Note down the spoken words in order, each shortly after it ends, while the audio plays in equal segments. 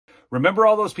Remember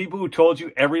all those people who told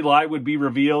you every lie would be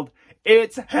revealed?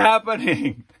 It's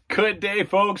happening. Good day,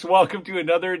 folks. Welcome to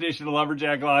another edition of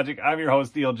Lumberjack Logic. I'm your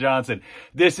host, Neil Johnson.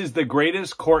 This is the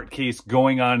greatest court case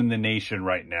going on in the nation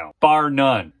right now, bar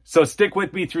none. So stick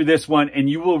with me through this one and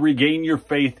you will regain your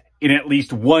faith in at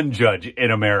least one judge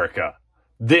in America.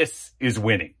 This is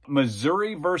winning.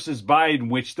 Missouri versus Biden,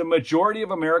 which the majority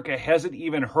of America hasn't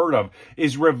even heard of,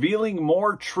 is revealing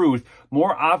more truth,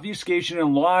 more obfuscation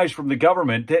and lies from the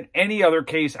government than any other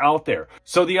case out there.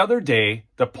 So the other day,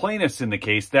 the plaintiffs in the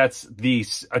case, that's the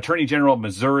Attorney General of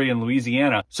Missouri and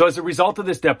Louisiana. So as a result of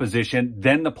this deposition,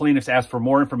 then the plaintiffs asked for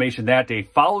more information that day,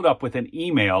 followed up with an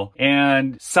email,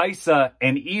 and CISA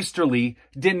and Easterly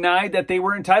denied that they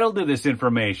were entitled to this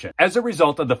information. As a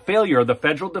result of the failure of the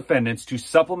federal defendants to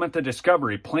supplement the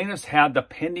discovery, plaintiffs had the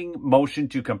pending motion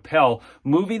to compel,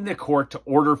 moving the court to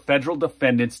order federal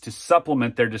defendants to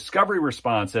supplement their discovery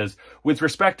responses with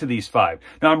respect to these five.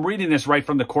 Now, I'm reading this right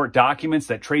from the court documents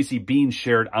that Tracy Bean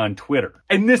shared on Twitter.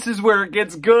 And this is where it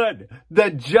gets good. The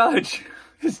judge...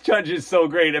 This judge is so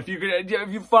great. If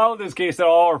you follow this case at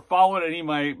all or follow any of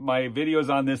my videos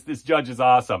on this judge is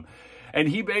awesome. And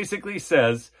he basically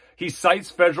says, he cites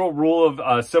federal rule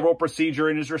of civil procedure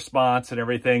in his response and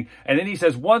everything. And then he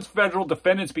says, once federal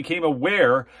defendants became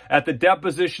aware at the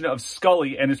deposition of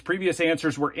Scully and his previous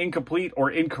answers were incomplete or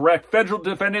incorrect, federal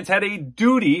defendants had a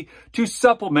duty to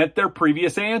supplement their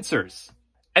previous answers.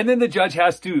 And then the judge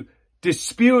has to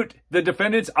dispute the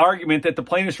defendant's argument that the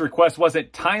plaintiff's request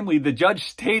wasn't timely. The judge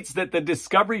states that the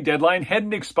discovery deadline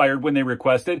hadn't expired when they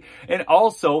requested. And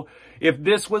also, if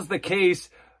this was the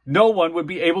case, no one would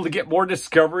be able to get more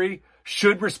discovery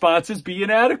should responses be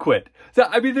inadequate. So,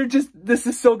 I mean, this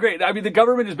is so great. I mean, the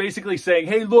government is basically saying,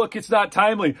 hey, look, it's not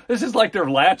timely. This is like their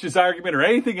laches argument or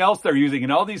anything else they're using in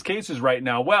all these cases right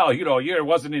now. Well, it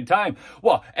wasn't in time.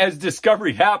 Well, as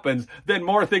discovery happens, then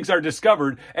more things are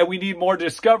discovered and we need more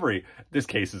discovery. This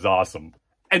case is awesome.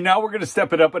 And now we're going to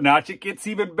step it up a notch. It gets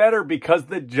even better because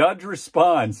the judge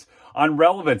responds on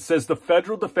relevance, says the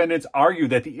federal defendants argue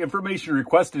that the information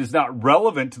requested is not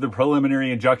relevant to the preliminary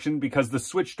injunction because the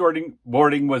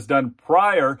switchboarding was done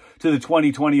prior to the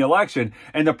 2020 election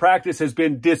and the practice has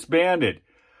been disbanded.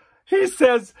 He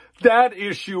says that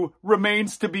issue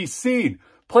remains to be seen.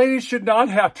 Plaintiffs should not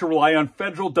have to rely on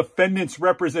federal defendants'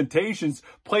 representations.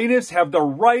 Plaintiffs have the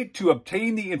right to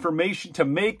obtain the information to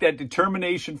make that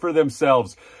determination for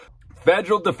themselves.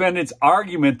 Federal defendants'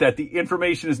 argument that the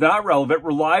information is not relevant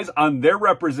relies on their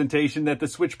representation that the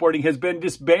switchboarding has been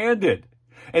disbanded,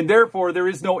 and therefore there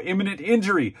is no imminent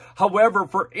injury. However,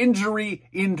 for injury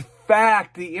in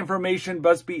fact, the information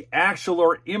must be actual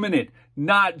or imminent,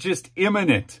 not just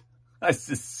imminent. This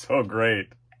is so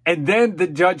great. And then the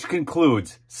judge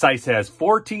concludes, CISA has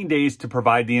 14 days to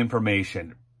provide the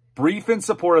information. Brief in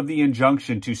support of the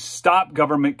injunction to stop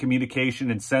government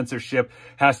communication and censorship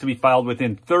has to be filed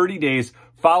within 30 days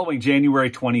following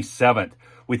January 27th.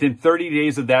 Within 30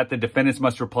 days of that, the defendants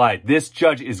must reply. This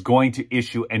judge is going to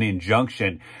issue an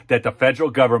injunction that the federal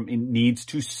government needs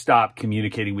to stop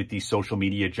communicating with these social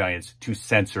media giants to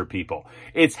censor people.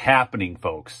 It's happening,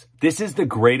 folks. This is the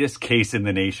greatest case in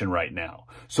the nation right now.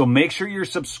 So make sure you're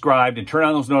subscribed and turn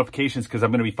on those notifications because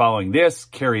I'm going to be following this,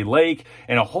 Carrie Lake,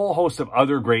 and a whole host of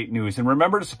other great news. And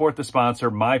remember to support the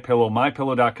sponsor, MyPillow,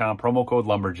 mypillow.com, promo code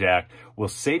Lumberjack will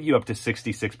save you up to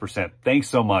 66%. Thanks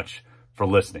so much for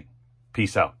listening.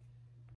 Peace out.